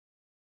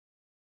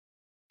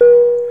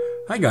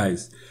Hi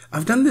guys,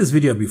 I've done this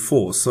video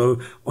before, so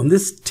on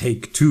this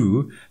take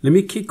 2, let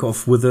me kick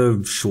off with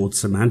a short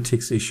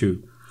semantics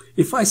issue.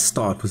 If I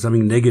start with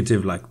something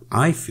negative like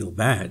I feel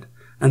bad,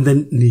 and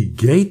then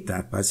negate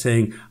that by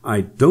saying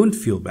I don't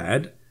feel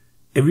bad,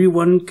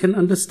 everyone can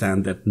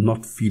understand that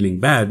not feeling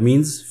bad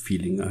means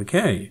feeling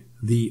okay,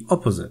 the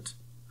opposite.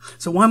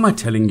 So why am I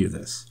telling you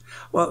this?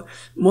 Well,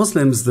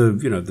 Muslims,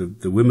 the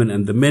women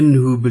and the men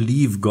who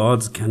believe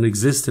gods can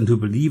exist and who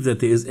believe that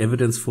there is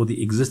evidence for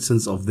the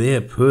existence of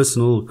their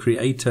personal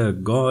creator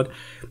God,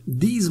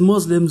 these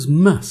Muslims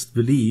must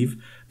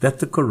believe that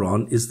the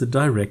Koran is the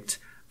direct,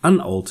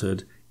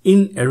 unaltered,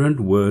 inerrant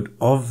word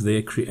of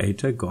their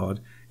creator God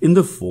in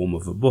the form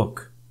of a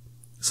book.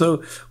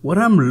 So what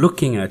I'm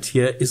looking at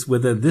here is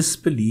whether this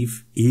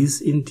belief is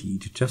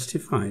indeed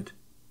justified.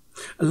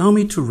 Allow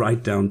me to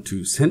write down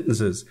 2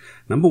 sentences.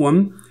 Number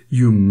 1,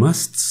 you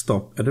must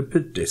stop at a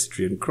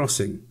pedestrian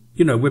crossing.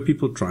 You know, where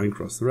people try and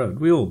cross the road.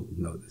 We all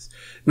know this.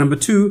 Number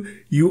 2,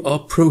 you are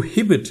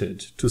prohibited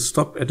to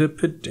stop at a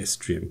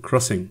pedestrian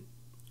crossing.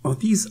 Are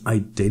these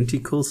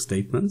identical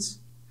statements?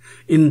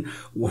 In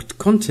what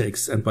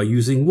context and by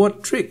using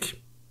what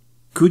trick?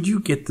 Could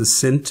you get the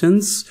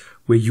sentence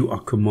where you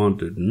are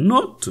commanded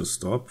not to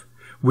stop,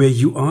 where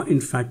you are in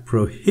fact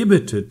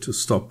prohibited to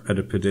stop at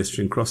a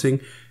pedestrian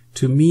crossing,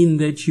 to mean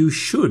that you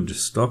should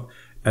stop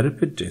at a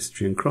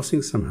pedestrian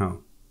crossing somehow?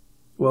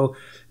 Well,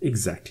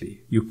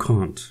 exactly, you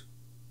can't.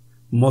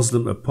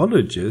 Muslim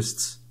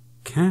apologists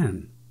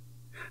can.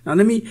 Now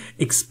let me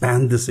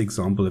expand this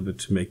example a bit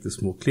to make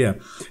this more clear.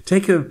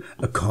 Take a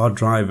car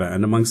driver,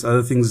 and amongst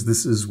other things,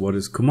 this is what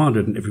is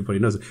commanded, and everybody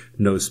knows it.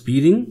 No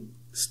speeding,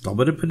 stop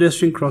at a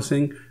pedestrian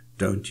crossing,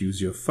 don't use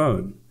your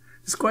phone.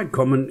 It's quite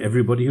common,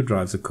 everybody who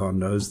drives a car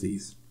knows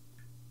these.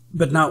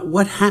 But now,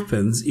 what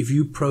happens if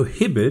you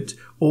prohibit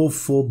or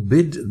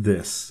forbid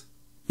this?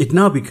 It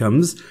now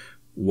becomes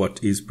what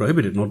is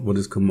prohibited, not what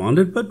is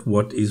commanded, but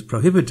what is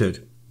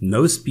prohibited.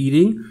 No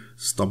speeding,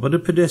 stop at a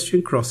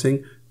pedestrian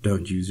crossing,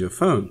 don't use your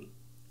phone.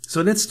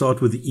 So let's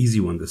start with the easy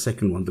one, the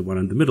second one, the one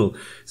in the middle.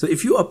 So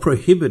if you are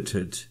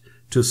prohibited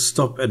to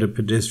stop at a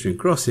pedestrian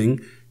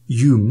crossing,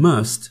 you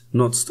must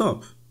not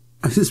stop.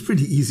 It's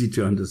pretty easy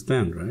to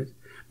understand, right?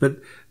 But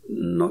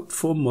not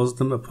for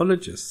Muslim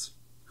apologists.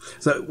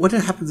 So what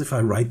happens if I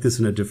write this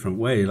in a different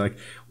way? Like,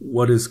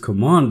 what is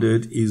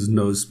commanded is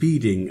no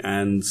speeding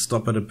and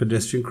stop at a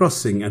pedestrian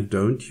crossing and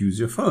don't use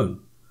your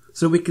phone.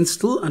 So we can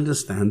still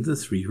understand the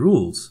 3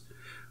 rules.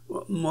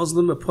 Well,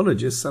 Muslim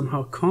apologists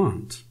somehow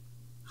can't.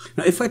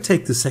 Now, if I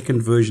take the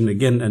second version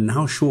again and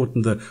now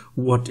shorten the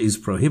what is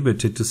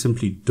prohibited to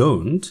simply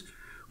don't,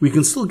 we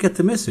can still get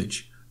the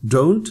message.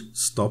 Don't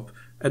stop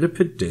at a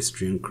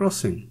pedestrian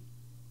crossing.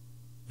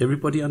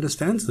 Everybody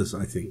understands this,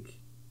 I think.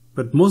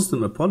 But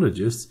Muslim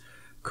apologists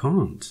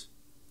can't.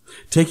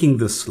 Taking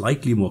the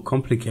slightly more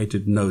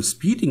complicated no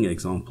speeding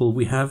example,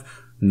 we have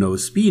no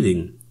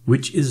speeding,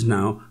 which is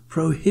now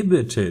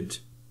prohibited.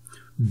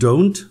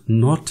 Don't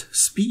not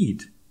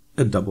speed,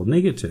 a double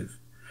negative.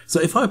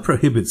 So if I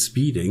prohibit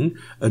speeding,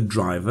 a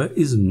driver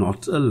is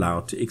not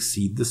allowed to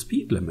exceed the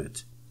speed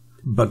limit.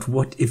 But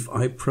what if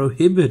I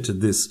prohibit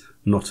this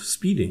not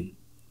speeding?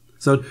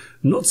 So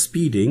not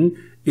speeding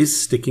is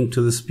sticking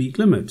to the speed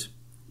limit.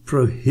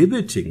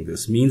 Prohibiting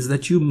this means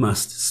that you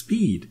must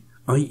speed,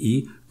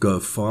 i.e. go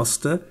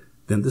faster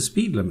than the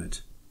speed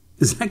limit.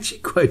 It's actually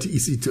quite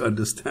easy to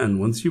understand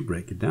once you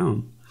break it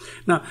down.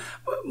 Now,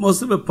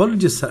 Muslim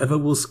apologists, however,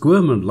 will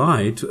squirm and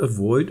lie to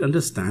avoid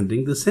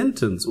understanding the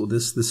sentence or the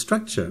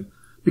structure,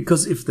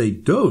 because if they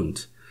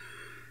don't,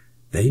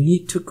 they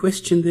need to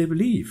question their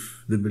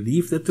belief, the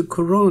belief that the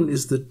Quran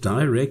is the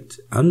direct,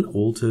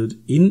 unaltered,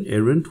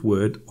 inerrant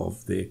word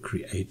of their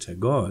creator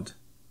God.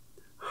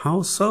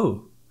 How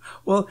so?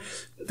 Well,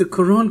 the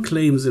Quran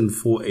claims in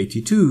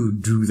 482,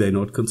 do they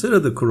not consider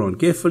the Quran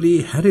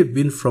carefully? Had it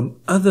been from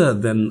other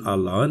than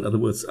Allah, in other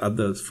words,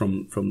 others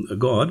from a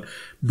God,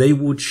 they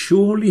would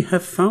surely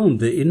have found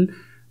therein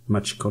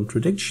much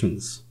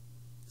contradictions.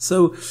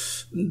 So,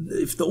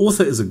 if the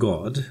author is a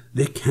God,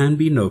 there can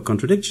be no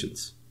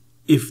contradictions.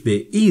 If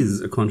there is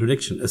a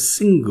contradiction, a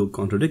single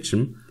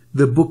contradiction,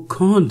 the book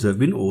can't have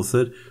been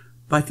authored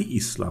by the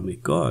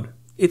Islamic God.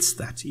 It's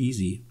that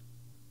easy.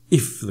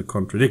 If the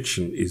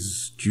contradiction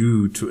is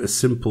due to a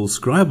simple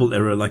scribal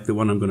error like the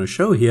one I'm going to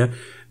show here,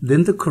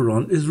 then the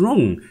Quran is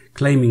wrong,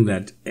 claiming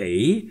that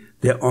A,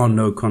 there are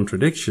no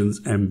contradictions,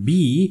 and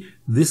B,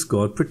 this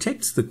God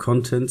protects the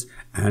content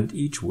and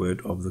each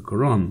word of the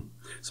Quran.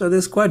 So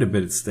there's quite a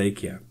bit at stake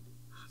here.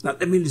 Now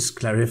let me just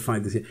clarify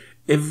this here.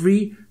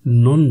 Every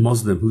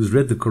non-Muslim who's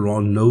read the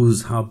Quran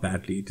knows how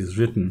badly it is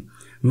written.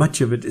 Much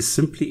of it is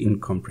simply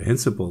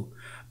incomprehensible.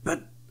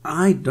 But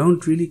I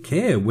don't really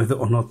care whether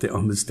or not there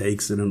are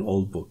mistakes in an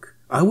old book.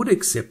 I would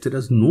accept it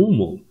as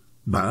normal.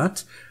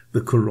 But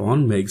the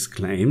Quran makes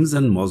claims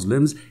and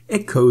Muslims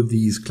echo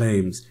these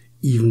claims,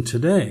 even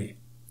today.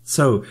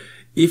 So,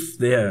 if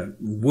there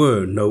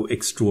were no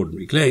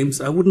extraordinary claims,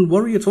 I wouldn't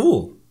worry at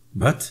all.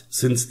 But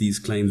since these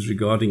claims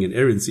regarding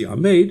inerrancy are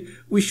made,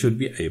 we should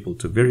be able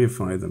to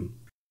verify them.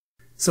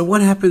 So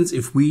what happens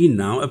if we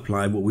now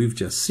apply what we've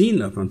just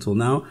seen up until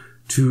now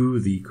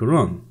to the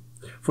Quran?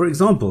 For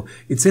example,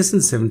 it says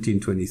in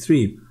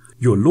 1723,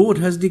 "Your Lord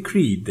has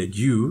decreed that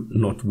you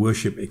not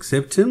worship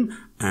except Him,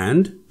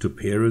 and to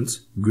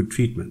parents good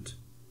treatment."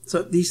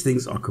 So these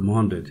things are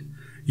commanded.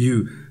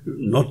 You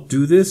not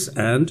do this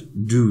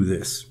and do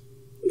this.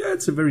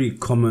 It's a very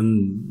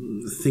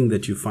common thing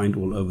that you find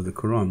all over the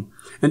Quran.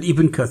 And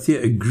Ibn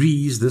Kathir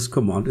agrees this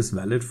command is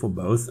valid for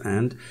both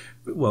and,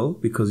 well,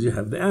 because you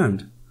have the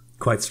and.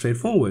 Quite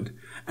straightforward.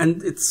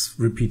 And it's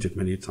repeated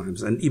many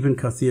times. And Ibn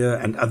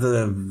Kathir and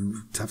other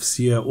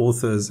tafsir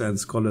authors and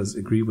scholars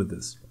agree with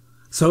this.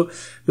 So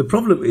the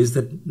problem is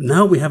that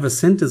now we have a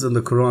sentence in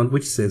the Quran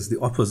which says the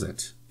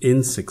opposite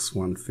in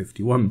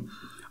 6:151.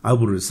 "I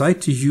will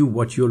recite to you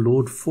what your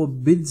Lord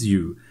forbids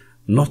you,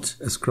 not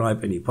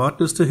ascribe any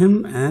partners to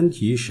Him,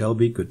 and ye shall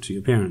be good to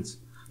your parents."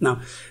 Now,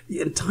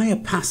 the entire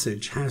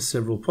passage has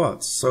several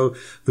parts. So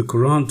the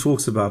Quran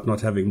talks about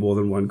not having more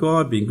than one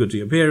God, being good to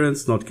your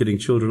parents, not killing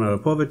children out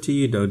of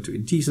poverty, don't do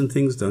indecent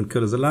things, don't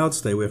kill as allowed,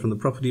 stay away from the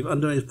property of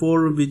underage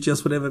poor, and be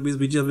just whatever it means,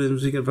 be just.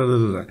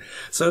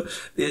 So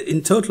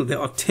in total, there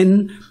are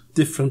 10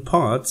 different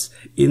parts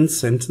in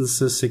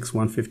sentences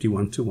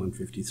 6:151 to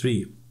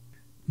 153.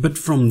 But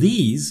from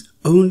these,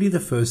 only the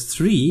first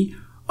 3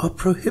 are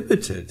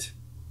prohibited.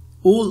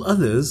 All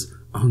others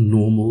are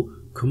normal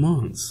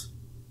commands.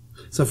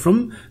 So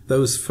from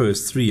those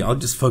first 3, I'll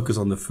just focus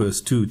on the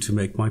first 2 to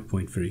make my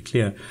point very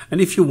clear. And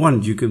if you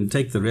want, you can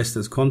take the rest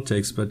as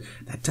context, but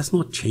that does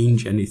not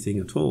change anything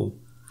at all.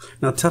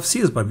 Now,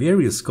 tafsirs by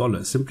various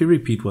scholars simply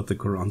repeat what the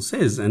Quran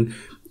says, and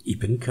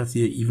Ibn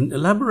Kathir even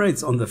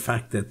elaborates on the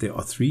fact that there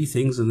are 3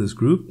 things in this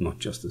group, not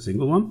just a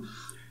single one,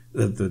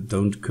 the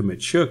don't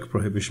commit shirk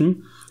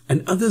prohibition,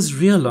 and others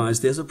realize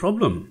there's a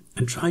problem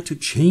and try to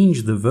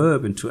change the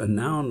verb into a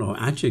noun or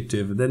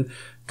adjective and then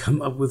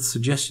come up with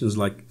suggestions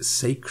like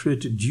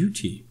sacred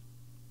duty.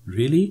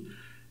 Really?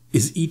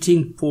 Is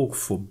eating pork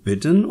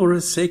forbidden or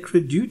a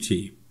sacred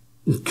duty?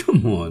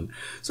 Come on.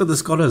 So the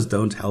scholars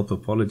don't help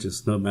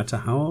apologists no matter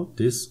how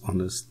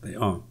dishonest they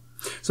are.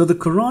 So the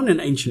Quran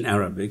in ancient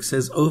Arabic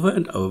says over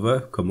and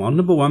over, command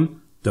number 1,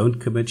 don't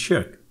commit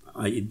shirk,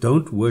 i.e.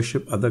 don't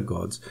worship other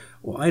gods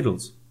or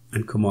idols.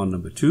 And command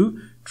number 2,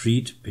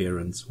 treat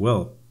parents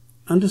well.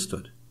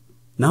 Understood.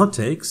 Now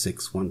take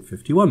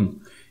 6:151.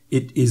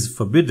 It is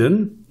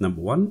forbidden,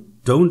 number 1,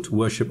 don't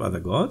worship other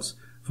gods.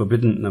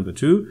 Forbidden, number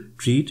 2,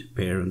 treat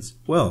parents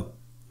well.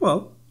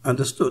 Well,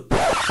 understood.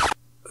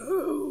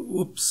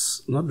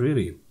 Oops, not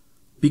really.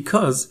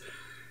 Because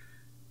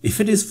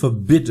if it is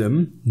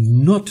forbidden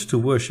not to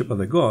worship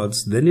other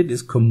gods, then it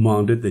is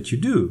commanded that you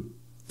do.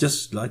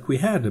 Just like we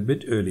had a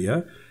bit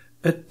earlier,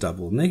 a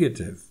double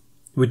negative,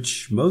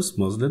 which most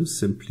Muslims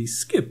simply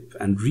skip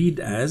and read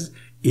as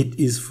it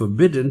is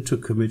forbidden to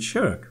commit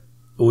shirk,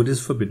 or it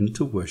is forbidden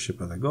to worship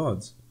other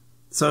gods.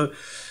 So,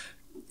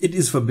 it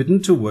is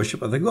forbidden to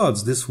worship other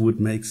gods. This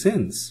would make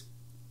sense.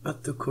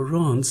 But the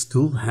Quran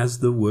still has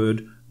the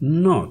word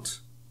not.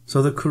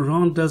 So the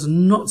Quran does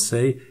not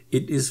say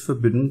it is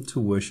forbidden to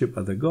worship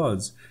other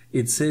gods.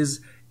 It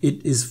says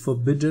it is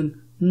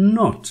forbidden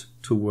not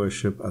to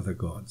worship other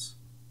gods.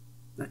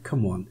 Now,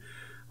 come on.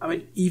 I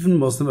mean, even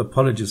Muslim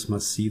apologists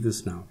must see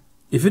this now.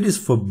 If it is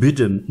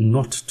forbidden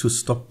not to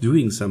stop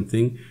doing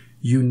something,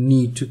 you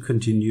need to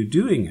continue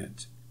doing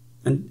it.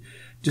 And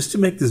just to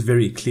make this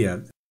very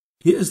clear,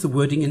 here is the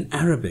wording in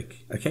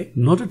Arabic, okay?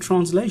 Not a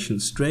translation,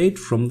 straight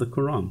from the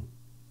Quran.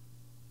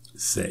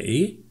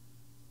 Say,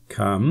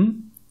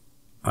 come,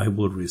 I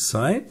will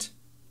recite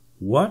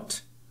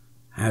what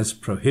has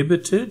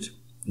prohibited,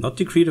 not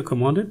decreed or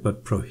commanded,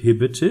 but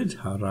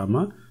prohibited,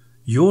 harama,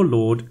 your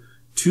Lord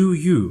to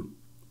you,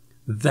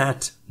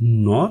 that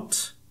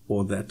not,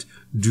 or that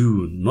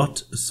do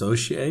not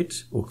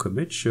associate or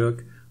commit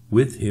shirk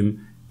with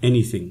him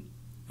anything.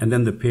 And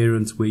then the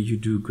parents where you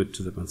do good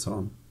to them and so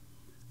on.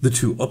 The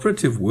 2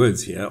 operative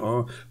words here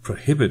are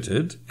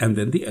prohibited and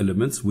then the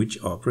elements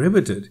which are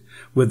prohibited,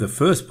 where the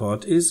first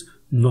part is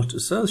not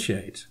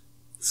associate.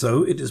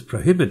 So it is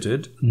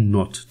prohibited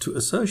not to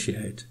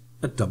associate,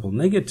 a double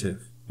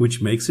negative,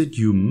 which makes it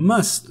you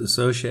must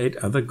associate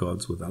other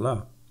gods with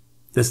Allah.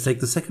 Let's take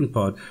the second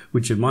part,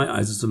 which in my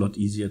eyes is a lot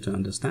easier to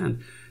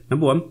understand.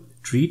 Number 1,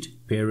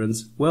 treat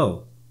parents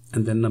well.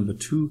 And then number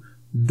 2,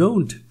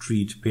 don't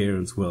treat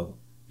parents well.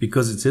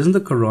 Because it says in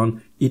the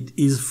Quran, it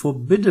is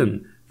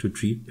forbidden to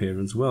treat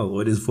parents well,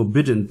 or it is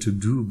forbidden to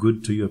do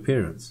good to your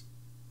parents.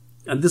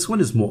 And this one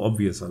is more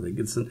obvious, I think.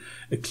 It's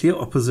a clear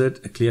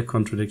opposite, a clear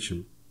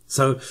contradiction.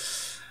 So,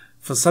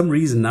 for some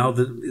reason now,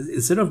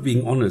 instead of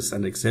being honest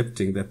and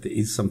accepting that there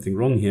is something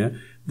wrong here,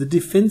 the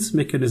defense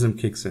mechanism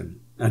kicks in.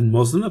 And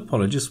Muslim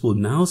apologists will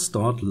now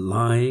start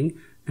lying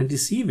and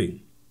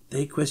deceiving.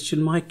 They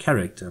question my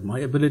character, my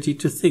ability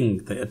to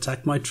think. They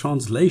attack my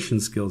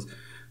translation skills.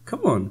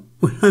 Come on,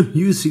 when I'm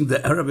using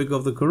the Arabic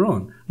of the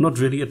Quran, not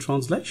really a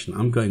translation.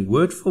 I'm going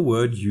word for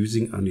word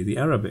using only the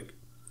Arabic.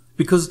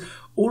 Because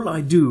all I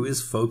do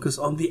is focus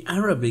on the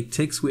Arabic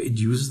text where it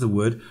uses the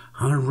word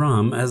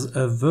haram as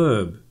a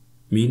verb,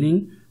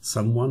 meaning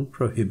someone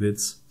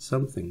prohibits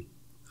something?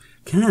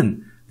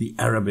 Can the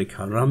Arabic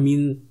haram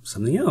mean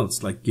something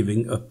else, like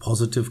giving a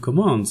positive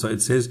command? So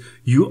it says,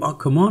 you are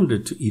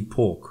commanded to eat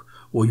pork,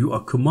 or you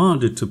are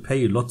commanded to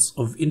pay lots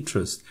of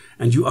interest,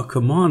 and you are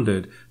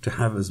commanded to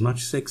have as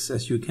much sex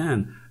as you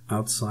can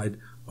outside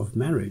of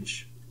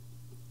marriage.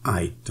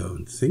 I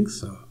don't think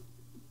so.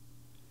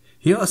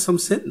 Here are some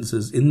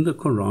sentences in the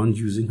Quran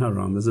using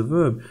haram as a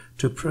verb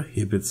to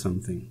prohibit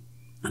something.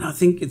 And I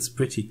think it's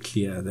pretty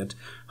clear that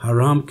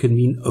haram can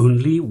mean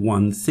only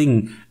one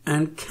thing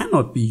and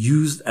cannot be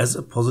used as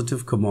a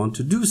positive command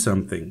to do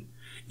something.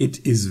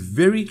 It is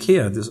very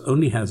clear this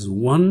only has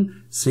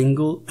one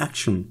single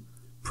action: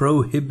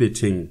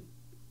 prohibiting.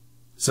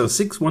 So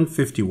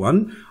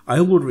 6:151,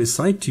 I will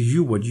recite to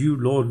you what you,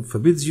 Lord,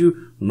 forbids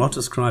you: not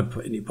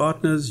ascribe any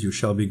partners, you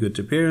shall be good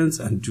to parents,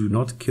 and do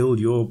not kill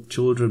your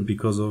children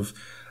because of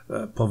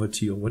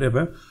poverty or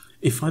whatever.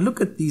 If I look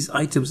at these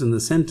items in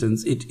the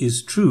sentence, it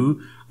is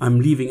true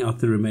I'm leaving out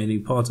the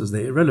remaining parts as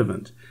they're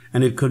irrelevant.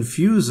 And it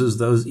confuses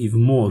those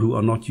even more who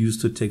are not used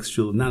to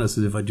textual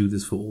analysis if I do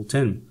this for all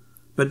 10.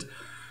 But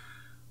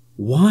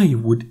why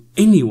would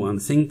anyone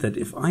think that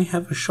if I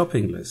have a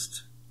shopping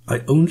list,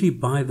 I only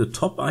buy the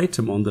top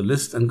item on the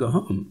list and go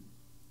home?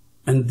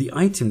 And the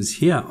items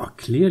here are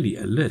clearly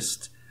a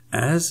list,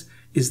 as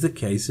is the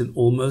case in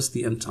almost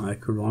the entire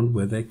Quran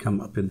where they come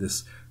up in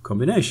this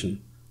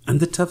combination. And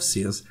the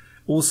tafsirs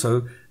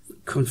also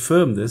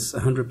confirm this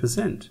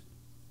 100%.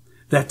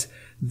 That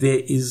there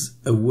is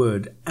a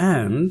word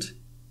 "and"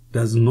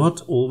 does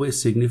not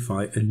always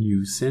signify a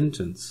new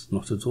sentence,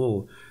 not at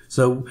all.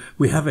 So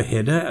we have a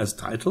header as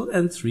title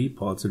and 3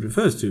 parts it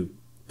refers to.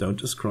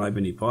 Don't ascribe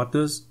any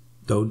partners.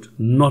 Don't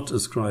not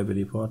ascribe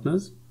any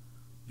partners.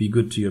 Be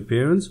good to your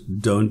parents.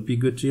 Don't be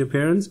good to your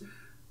parents.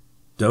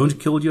 Don't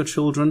kill your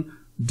children.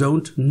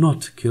 Don't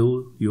not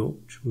kill your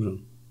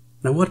children.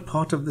 Now, what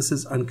part of this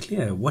is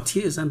unclear? What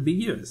here is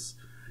ambiguous?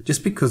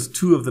 Just because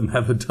 2 of them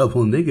have a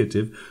double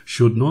negative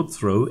should not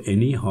throw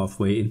any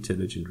halfway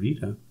intelligent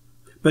reader.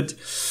 But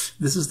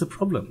this is the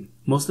problem.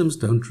 Muslims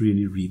don't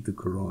really read the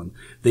Quran.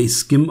 They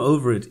skim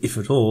over it, if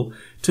at all,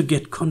 to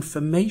get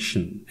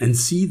confirmation and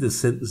see the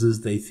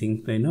sentences they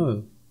think they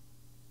know.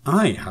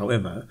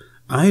 However,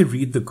 I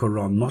read the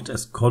Quran not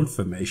as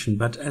confirmation,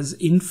 but as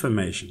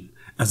information,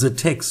 as a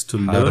text to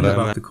learn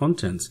about the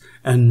contents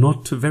and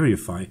not to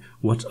verify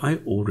what I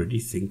already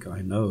think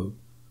I know.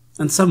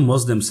 And some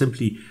Muslims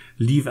simply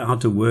leave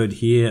out a word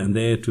here and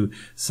there to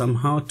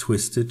somehow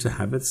twist it to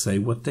have it say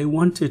what they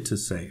want it to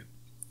say.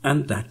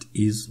 And that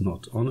is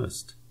not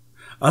honest.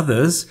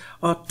 Others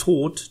are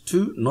taught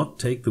to not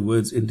take the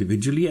words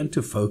individually and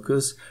to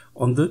focus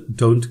on the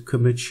don't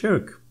commit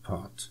shirk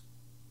part.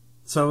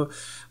 So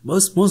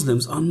most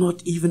Muslims are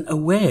not even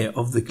aware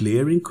of the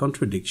glaring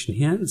contradiction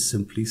here and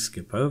simply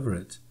skip over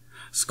it.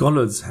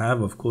 Scholars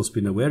have, of course,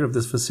 been aware of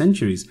this for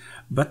centuries,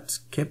 but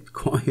kept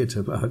quiet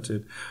about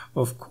it,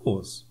 of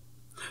course.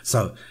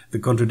 So the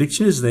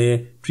contradiction is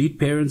there: treat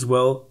parents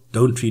well,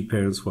 don't treat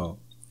parents well.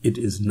 It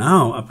is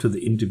now up to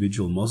the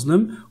individual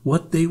Muslim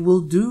what they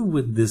will do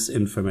with this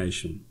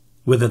information.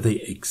 Whether they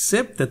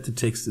accept that the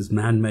text is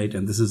man-made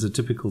and this is a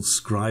typical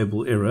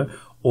scribal error,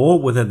 or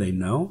whether they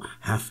now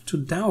have to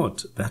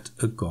doubt that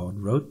a God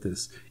wrote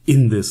this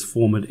in this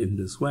form and in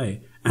this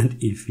way. And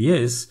if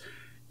yes,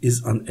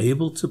 is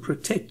unable to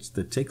protect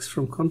the text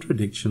from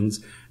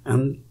contradictions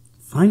and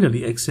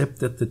finally accept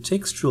that the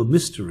textual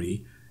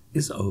mystery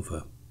is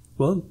over.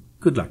 Well,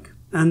 good luck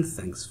and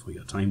thanks for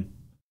your time.